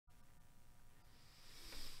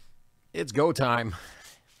It's go time.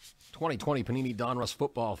 2020 Panini Donruss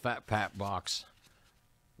Football Fat Pat Box.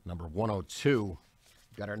 Number 102.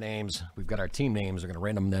 We've got our names. We've got our team names. We're going to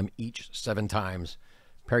random them each 7 times.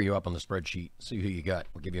 Pair you up on the spreadsheet. See who you got.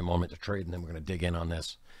 We'll give you a moment to trade, and then we're going to dig in on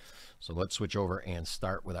this. So let's switch over and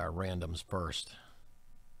start with our randoms first.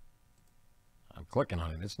 I'm clicking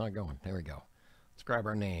on it. It's not going. There we go. Let's grab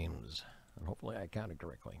our names. And hopefully I counted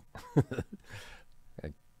correctly.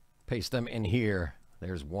 I paste them in here.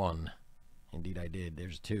 There's 1. Indeed I did.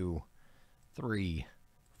 There's 2, 3,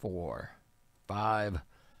 4, 5,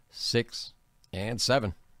 6, and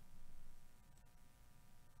 7.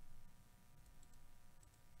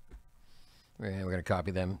 And we're going to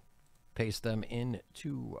copy them, paste them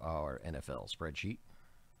into our NFL spreadsheet.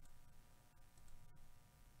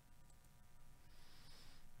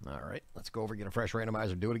 All right, let's go over, get a fresh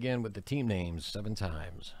randomizer. Do it again with the team names 7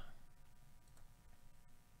 times.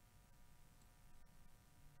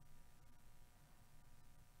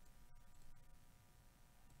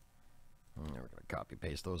 And we're going to copy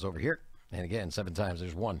paste those over here. And again, 7 times.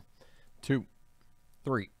 There's 1, 2,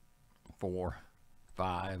 3, 4,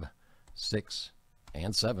 5, 6,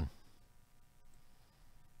 and 7.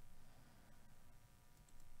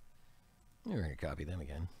 And we're going to copy them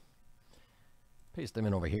again. Paste them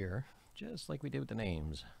in over here, just like we did with the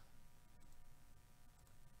names.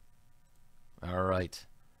 All right.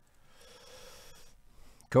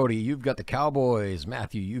 Cody, you've got the Cowboys.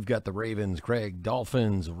 Matthew, you've got the Ravens. Craig,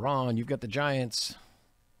 Dolphins. Ron, you've got the Giants.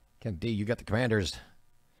 Ken D, you got the Commanders.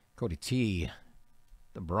 Cody T,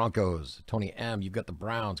 the Broncos. Tony M, you've got the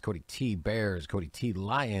Browns. Cody T, Bears. Cody T,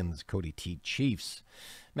 Lions. Cody T, Chiefs.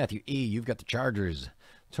 Matthew E, you've got the Chargers.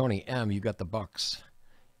 Tony M, you've got the Bucks.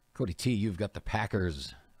 Cody T, you've got the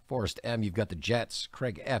Packers. Forrest M, you've got the Jets.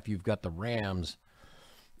 Craig F, you've got the Rams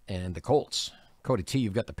and the Colts. Cody T,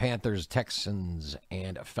 you've got the Panthers, Texans,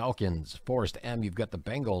 and Falcons. Forrest M, you've got the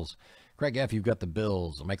Bengals. Craig F, you've got the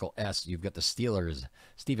Bills. Michael S, you've got the Steelers.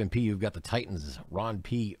 Stephen P, you've got the Titans. Ron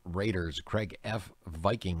P, Raiders. Craig F,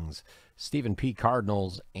 Vikings. Stephen P,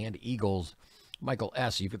 Cardinals and Eagles. Michael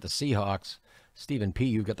S, you've got the Seahawks. Stephen P,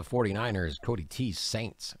 you've got the 49ers. Cody T,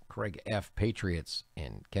 Saints. Craig F, Patriots.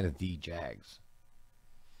 And Kenneth D, Jags.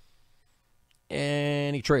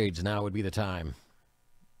 Any trades, now would be the time.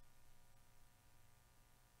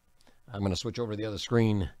 I'm going to switch over to the other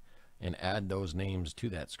screen and add those names to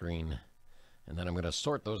that screen. And then I'm going to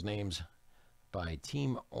sort those names by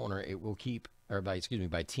team owner. It will keep, or by, excuse me,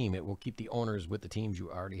 by team. It will keep the owners with the teams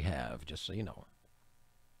you already have, just so you know.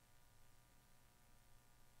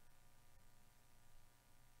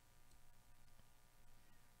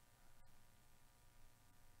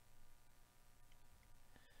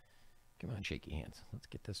 Come on, shaky hands. Let's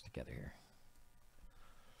get this together here.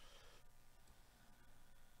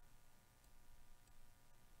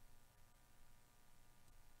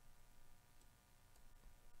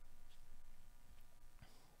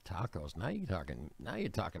 Tacos. Now you're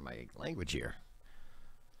talking my language here.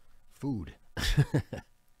 Food.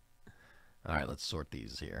 All right, let's sort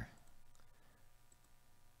these here.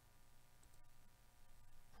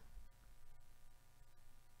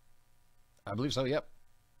 I believe so, yep.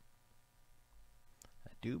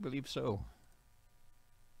 I do believe so.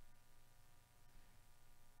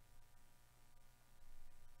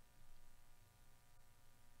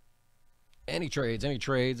 Any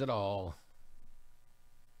trades at all.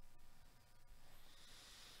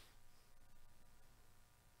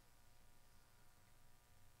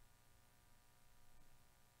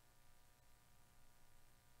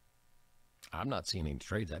 I'm not seeing any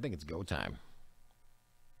trades. I think it's go time.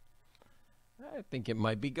 I think it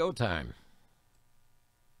might be go time.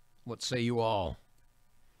 What say you all?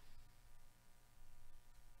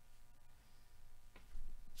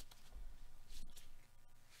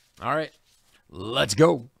 All right, let's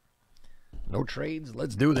go. No trades.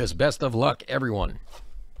 Let's do this. Best of luck, everyone.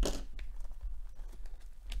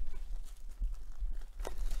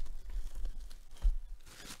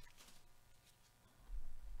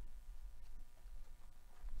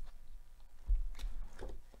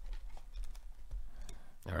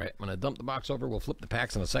 All right, I'm going to dump the box over. We'll flip the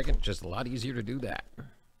packs in a second. Just a lot easier to do that.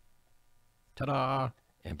 Ta-da!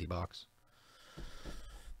 Empty box.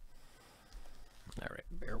 All right,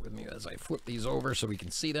 bear with me as I flip these over so we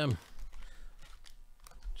can see them.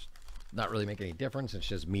 Just not really make any difference. It's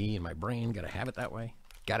just me and my brain. Got to have it that way.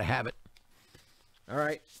 Got to have it. All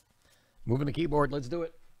right, moving the keyboard. Let's do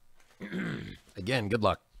it. Again, good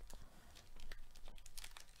luck.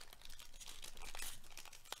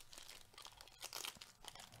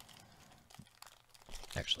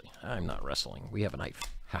 Actually, I'm not wrestling. We have a knife.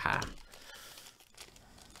 Haha.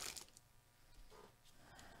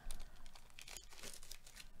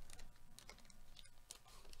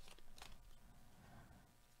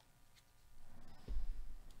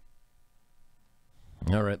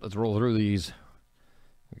 All right, let's roll through these.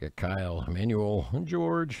 We got Kyle, Emmanuel,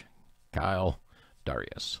 George, Kyle,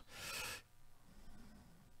 Darius.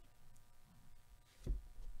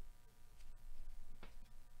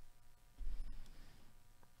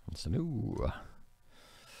 Sanu,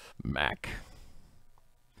 Mac,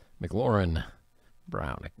 McLaurin,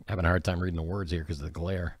 Brown. I'm having a hard time reading the words here because of the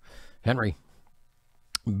glare. Henry,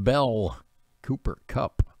 Bell, Cooper,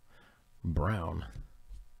 Cup, Brown.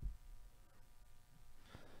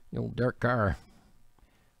 The old Derek Carr,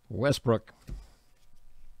 Westbrook,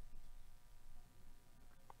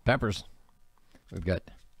 Peppers. We've got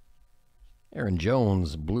Aaron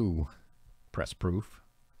Jones, blue, press proof.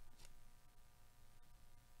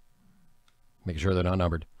 Making sure they're not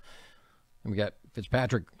numbered. And we got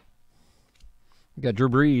Fitzpatrick. We got Drew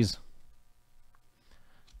Brees.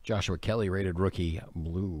 Joshua Kelly, rated rookie,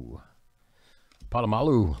 blue.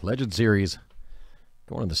 Palomalu, Legend Series.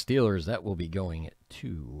 Going to the Steelers. That will be going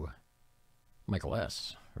to Michael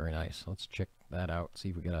S. Very nice. Let's check that out. See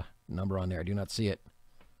if we got a number on there. I do not see it.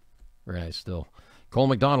 Very nice still. Cole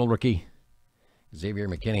McDonald, rookie. Xavier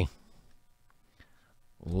McKinney.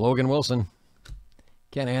 Logan Wilson.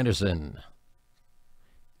 Ken Anderson.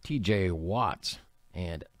 TJ Watt.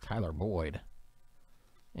 And Tyler Boyd.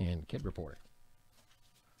 And Kid Report.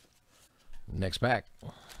 Next pack.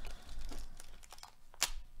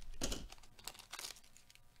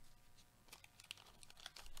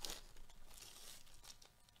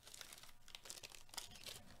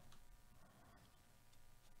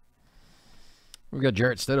 We've got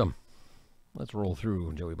Jarrett Stidham. Let's roll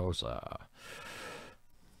through Joey Bosa.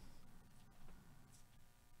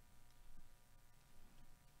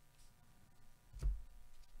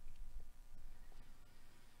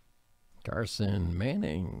 Carson,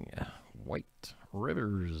 Manning, White,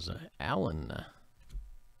 Rivers, Allen.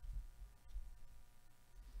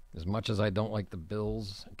 As much as I don't like the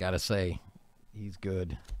Bills, gotta say, he's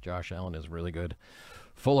good. Josh Allen is really good.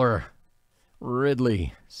 Fuller,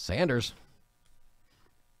 Ridley, Sanders.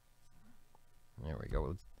 There we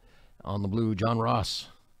go. On the blue, John Ross,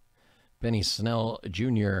 Benny Snell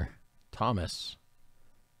Jr., Thomas.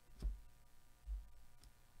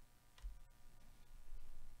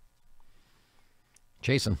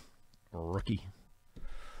 Chasen, rookie.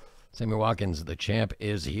 Sammy Watkins, the champ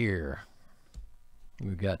is here.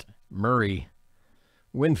 We've got Murray,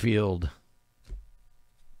 Winfield,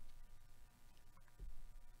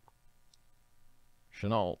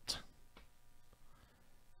 Chenault,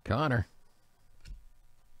 Connor,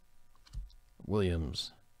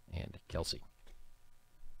 Williams, and Kelsey.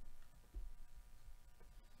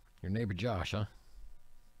 Your neighbor Josh, huh?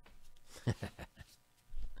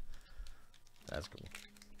 That's cool.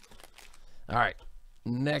 All right,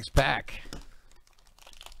 next pack.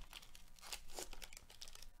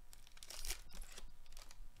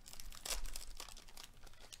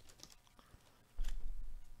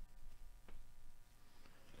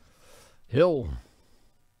 Hill,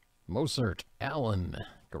 Mosert, Allen,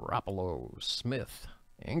 Garoppolo, Smith,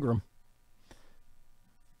 Ingram.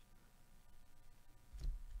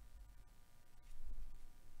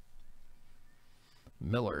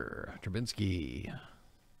 Miller, Trubinsky,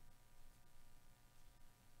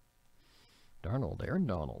 Darnold, Aaron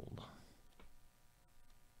Donald,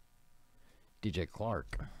 DJ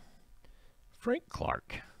Clark, Frank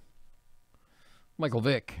Clark, Michael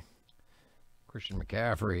Vick, Christian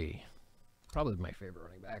McCaffrey, probably my favorite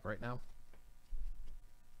running back right now.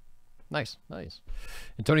 Nice, nice.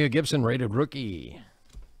 Antonio Gibson, rated rookie.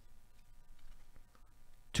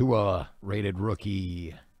 Tua, rated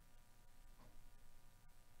rookie.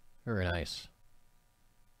 Very nice.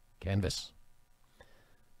 Canvas.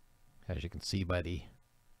 As you can see by the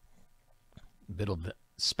bit of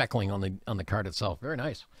speckling on the card itself. Very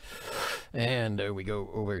nice. And we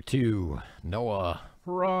go over to Noah,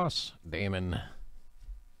 Ross, Damon,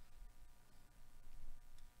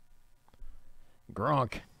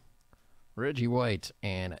 Gronk, Reggie White,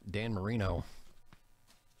 and Dan Marino.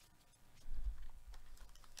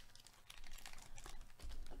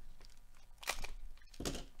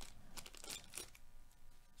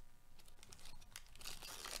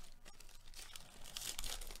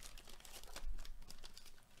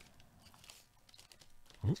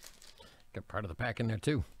 Got part of the pack in there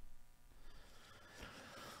too.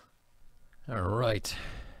 All right.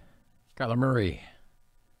 Kyler Murray,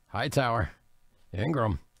 Hightower,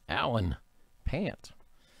 Ingram, Allen, Pant,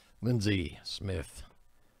 Lindsey, Smith,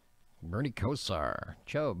 Bernie Kosar,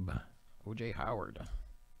 Chubb, O.J. Howard.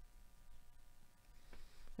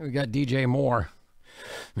 And we got DJ Moore,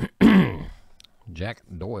 Jack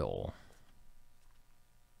Doyle,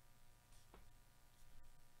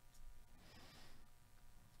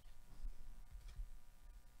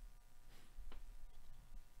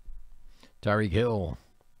 Tyreek Hill,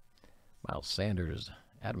 Miles Sanders,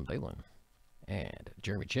 Adam Thielen, and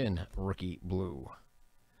Jeremy Chin, rookie blue.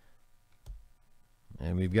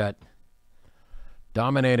 And we've got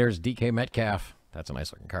Dominators, DK Metcalf. That's a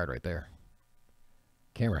nice looking card right there.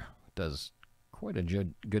 Camera does quite a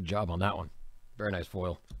good job on that one. Very nice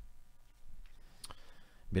foil.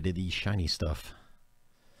 Bit of the shiny stuff.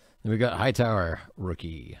 Then we've got Hightower,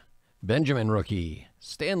 rookie. Benjamin, rookie.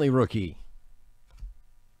 Stanley, rookie.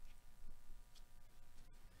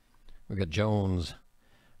 We've got Jones,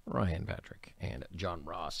 Ryan Patrick, and John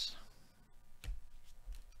Ross.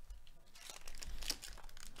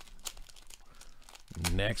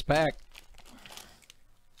 Next pack.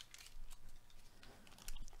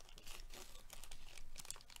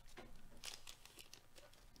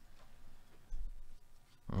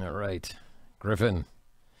 All right. Griffin,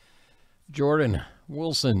 Jordan,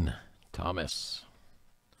 Wilson, Thomas.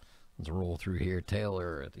 Let's roll through here.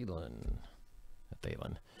 Taylor, Thielen,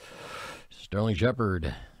 Sterling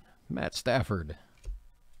Shepard, Matt Stafford,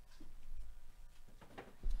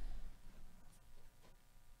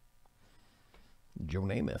 Joe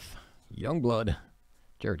Namath, Youngblood,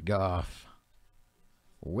 Jared Goff,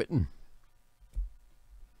 Witten,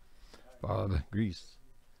 Bob Grease.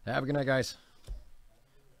 Have a good night, guys.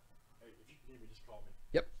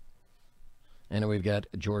 Yep. And then we've got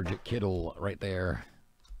George Kittle right there.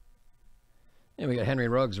 And we got Henry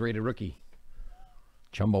Ruggs, rated rookie.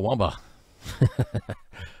 Chumbawamba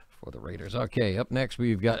for the Raiders. Okay, up next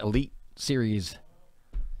we've got Elite Series.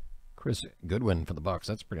 Chris Goodwin for the Bucks.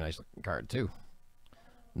 That's a pretty nice looking card too.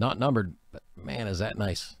 Not numbered, but man, is that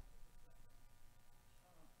nice.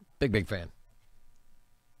 Big fan.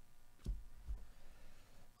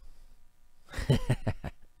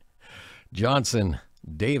 Johnson,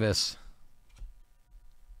 Davis.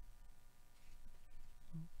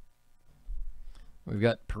 We've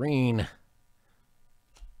got Perrine,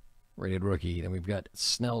 rated rookie. Then we've got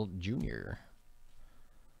Snell Jr.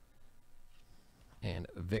 and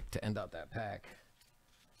Vic to end out that pack.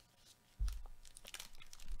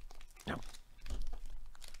 No.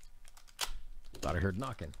 Thought I heard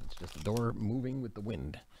knocking. It's just the door moving with the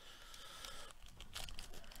wind.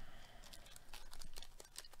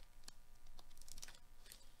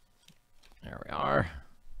 There we are.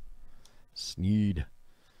 Sneed.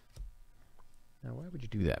 Now, why would you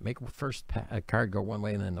do that? Make first a card go one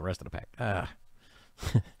way and then the rest of the pack. Ah.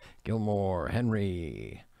 Gilmore,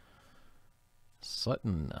 Henry,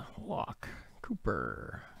 Sutton, Locke,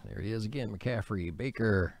 Cooper. There he is again. McCaffrey,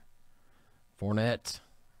 Baker, Fournette.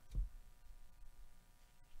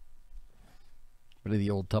 What are the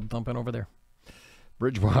old tub thumping over there?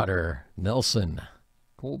 Bridgewater, Nelson,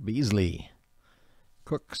 Cole Beasley,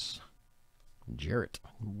 Cooks, Jarrett,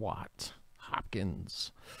 Watt,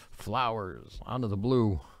 Hopkins, Flowers, onto the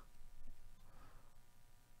blue.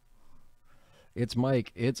 It's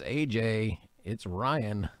Mike, it's AJ, it's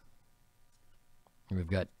Ryan. We've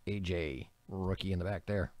got AJ, rookie in the back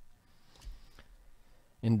there.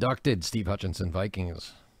 Inducted, Steve Hutchinson,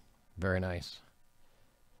 Vikings. Very nice.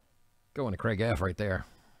 Going to Craig F right there.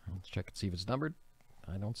 Let's check and see if it's numbered.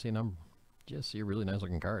 I don't see a number. Just see a really nice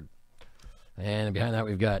looking card. And behind that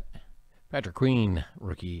we've got Patrick Queen,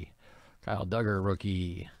 rookie. Kyle Duggar,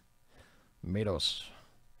 rookie. Matos,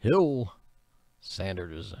 Hill,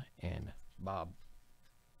 Sanders, and Bob.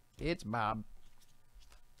 It's Bob.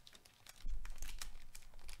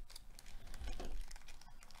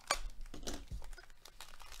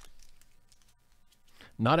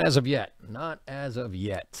 Not as of yet. Not as of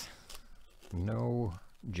yet. No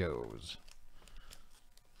Joes.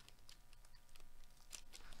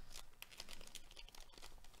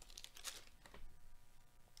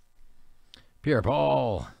 Pierre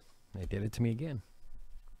Paul. They did it to me again.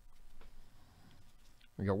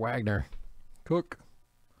 We got Wagner, Cook,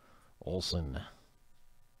 Olsen.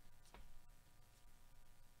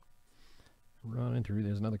 Running through.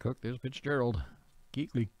 There's another Cook. There's Fitzgerald.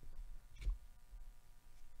 Geekly.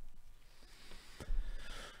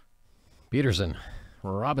 Peterson,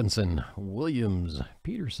 Robinson, Williams,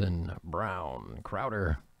 Peterson, Brown,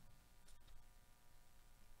 Crowder.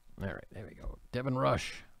 All right, there we go. Devin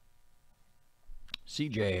Rush,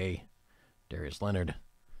 CJ, Darius Leonard,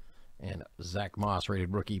 and Zach Moss,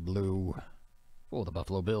 rated rookie blue for the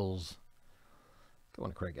Buffalo Bills.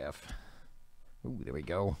 Going to Craig F. Ooh, there we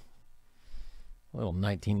go. A little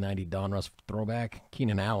 1990 Donruss throwback.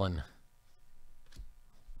 Keenan Allen,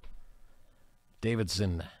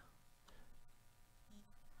 Davidson,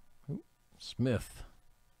 Smith.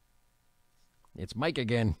 It's Mike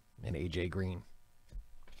again, and AJ Green.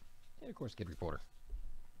 And of course, Kid Reporter.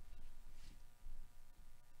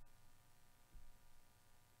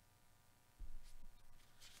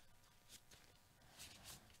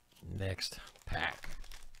 Next pack.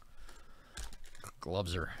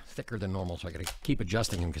 Gloves are thicker than normal, so I gotta keep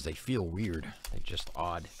adjusting them because they feel weird. They're just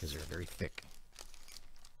odd because they're very thick.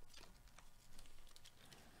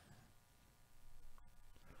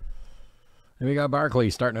 And we got Barkley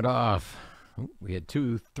starting it off. We had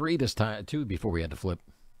 3 this time, 2 before we had to flip.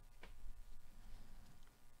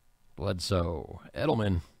 Bledsoe,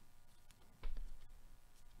 Edelman,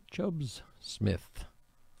 Chubbs, Smith,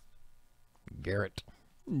 Garrett,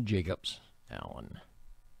 Jacobs, Allen.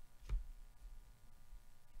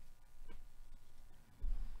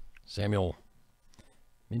 Samuel,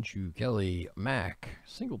 Minshew, Kelly, Mack,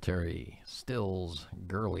 Singletary, Stills,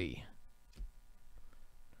 Gurley,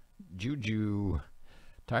 Juju,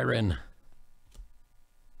 Tyron.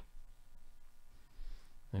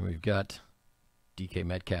 And we've got DK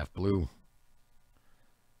Metcalf, blue.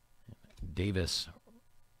 Davis,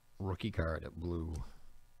 rookie card at blue.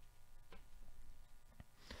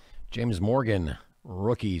 James Morgan,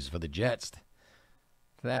 rookies for the Jets.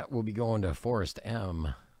 That will be going to Forrest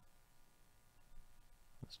M.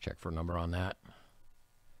 Let's check for a number on that.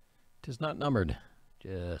 It is not numbered.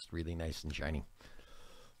 Just really nice and shiny.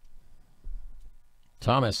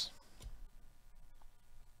 Thomas.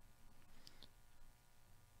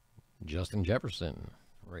 Justin Jefferson,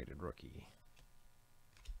 rated rookie.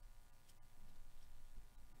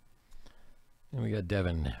 And we got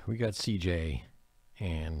Devin. We got CJ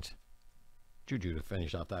and Juju to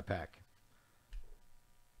finish off that pack.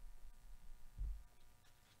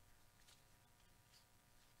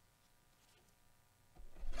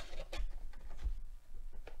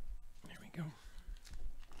 There we go.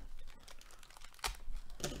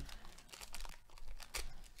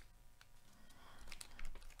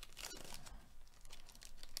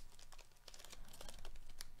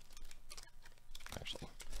 Actually,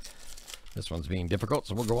 this one's being difficult,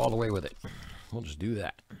 so we'll go all the way with it. We'll just do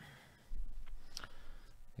that.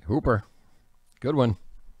 Hooper, good one.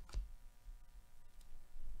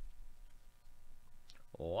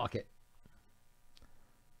 Lockett.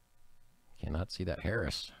 Cannot see that.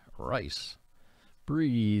 Harris, Rice,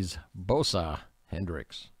 Breeze, Bosa,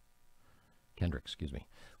 Kendricks, excuse me,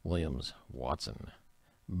 Williams, Watson,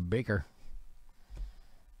 Baker.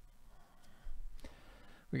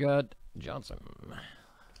 We got Johnson.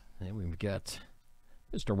 And we've got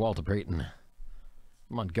Mr. Walter Payton,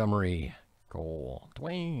 Montgomery, Cole,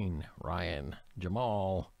 Dwayne, Ryan,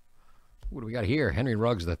 Jamal. What do we got here? Henry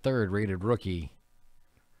Ruggs, the third rated rookie.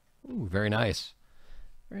 Ooh, very nice.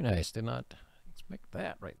 Very nice. Did not expect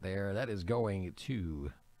that right there. That is going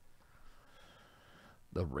to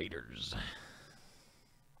the Raiders.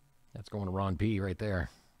 That's going to Ron P right there.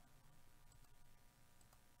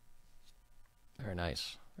 Very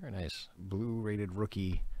nice. Very nice. Blue rated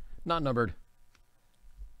rookie. Not numbered.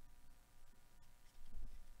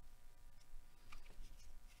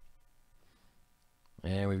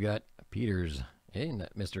 And we've got Peters and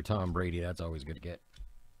Mr. Tom Brady. That's always good to get.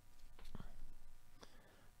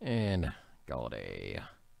 And Galladay.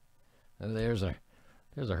 And there's a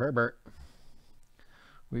Herbert.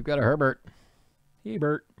 We've got a Herbert.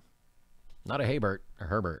 Hebert. Not a Haybert, a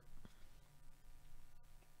Herbert.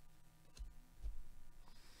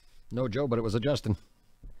 No Joe, but it was a Justin.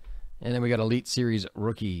 And then we got Elite Series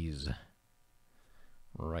rookies.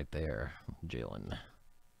 Right there. Jalen.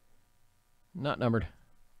 Not numbered.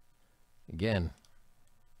 Again,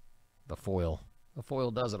 the foil. The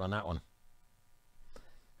foil does it on that one.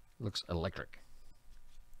 Looks electric.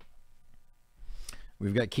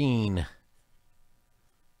 We've got Keene,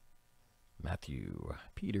 Matthew,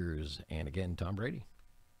 Peters, and again, Tom Brady.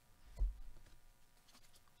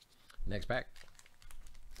 Next pack.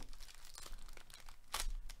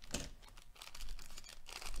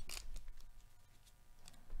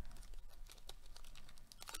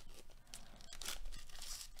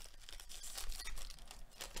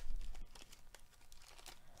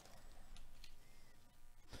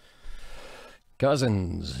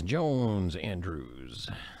 Cousins, Jones, Andrews.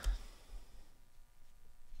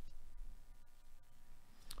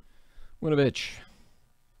 Winovich,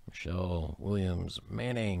 Michelle, Williams,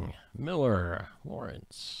 Manning, Miller,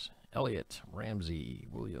 Lawrence, Elliott, Ramsey,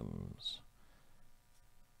 Williams.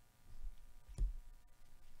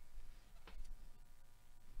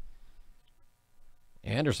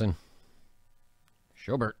 Anderson,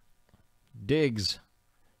 Schobert, Diggs,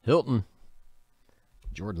 Hilton,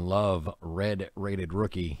 Jordan Love, red rated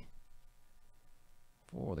rookie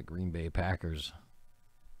for the Green Bay Packers.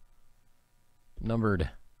 Numbered,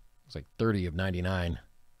 looks like 30 of 99.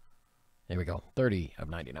 There we go, 30 of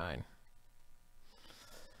 99.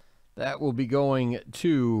 That will be going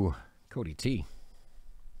to Cody T.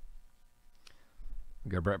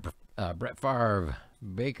 We got Brett Favre,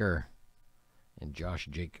 Baker, and Josh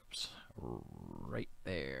Jacobs right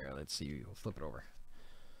there. Let's see. We'll flip it over.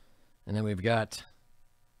 And then we've got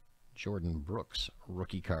Jordan Brooks,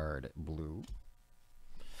 rookie card, blue.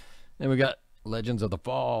 Then we got Legends of the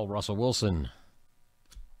Fall, Russell Wilson,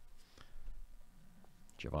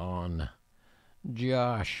 Javon,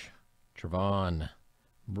 Josh, Trevon,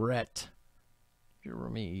 Brett,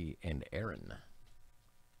 Jeremy, and Aaron.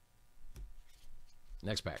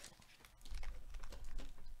 Next pack.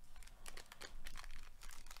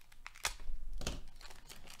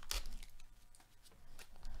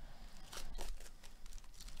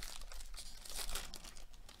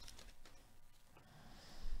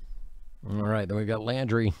 All right, then we've got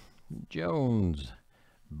Landry, Jones,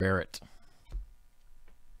 Barrett.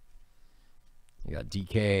 You got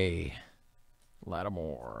DK,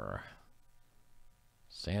 Lattimore,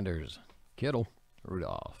 Sanders, Kittle,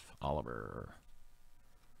 Rudolph, Oliver,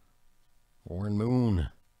 Warren Moon,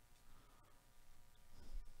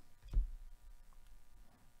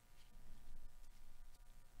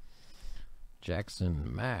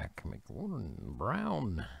 Jackson, Mack, McLaurin,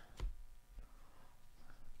 Brown,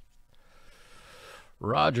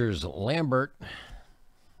 Rogers, Lambert,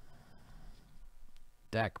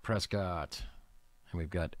 Dak Prescott, and we've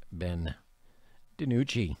got Ben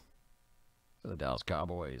DiNucci for the Dallas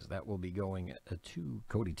Cowboys. That will be going to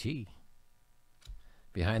Cody T.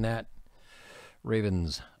 Behind that,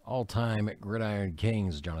 Ravens all-time Gridiron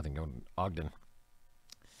Kings, Jonathan Ogden.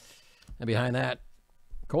 And behind that,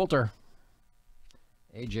 Coulter,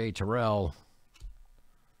 A.J. Terrell,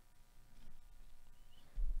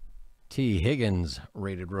 T. Higgins,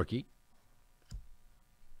 rated rookie.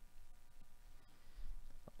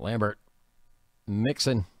 Lambert,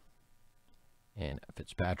 Mixon, and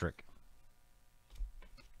Fitzpatrick.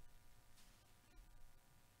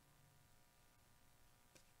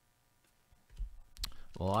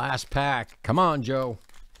 Last pack. Come on, Joe.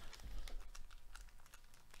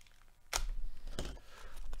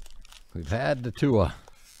 We've had the Tua.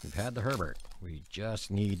 We've had the Herbert. We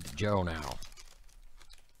just need Joe now.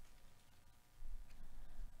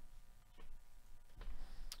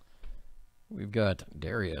 We've got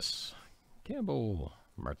Darius, Campbell,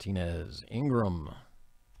 Martinez, Ingram,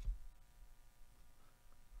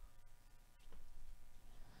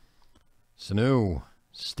 Sanu,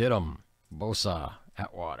 Stidham, Bosa,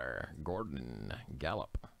 Atwater, Gordon,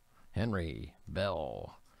 Gallup, Henry,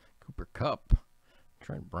 Bell, Cooper Kupp,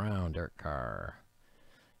 Trent Brown, Derek Carr,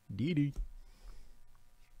 Dede,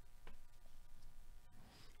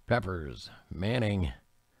 Peppers, Manning,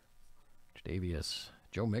 Jadavius,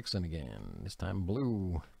 Joe Mixon again, this time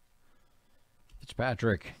blue,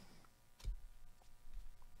 Fitzpatrick.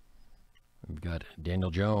 We've got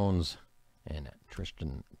Daniel Jones and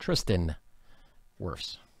Tristan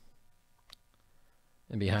Wirfs.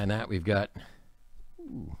 And behind that, we've got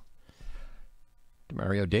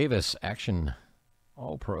Demario Davis, action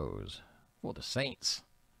All-Pros for the Saints.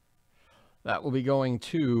 That will be going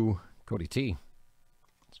to Cody T.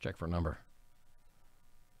 Let's check for a number.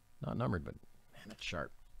 Not numbered, but man, it's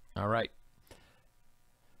sharp. All right.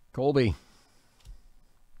 Colby.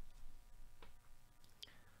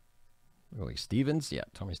 Really, Stevens? Yeah,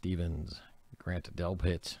 Tommy Stevens. Grant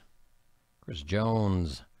Delpit. Chris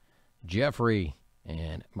Jones. Jeffrey.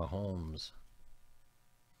 And Mahomes.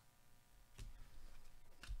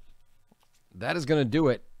 That is going to do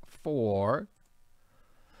it for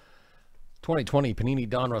 2020 Panini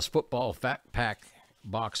Donruss Football Fat Pack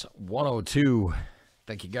Box 102.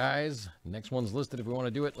 Thank you, guys. Next one's listed if we want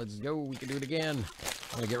to do it. Let's go. We can do it again.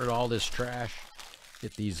 I'm going to get rid of all this trash.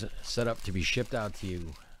 Get these set up to be shipped out to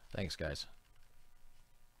you. Thanks, guys.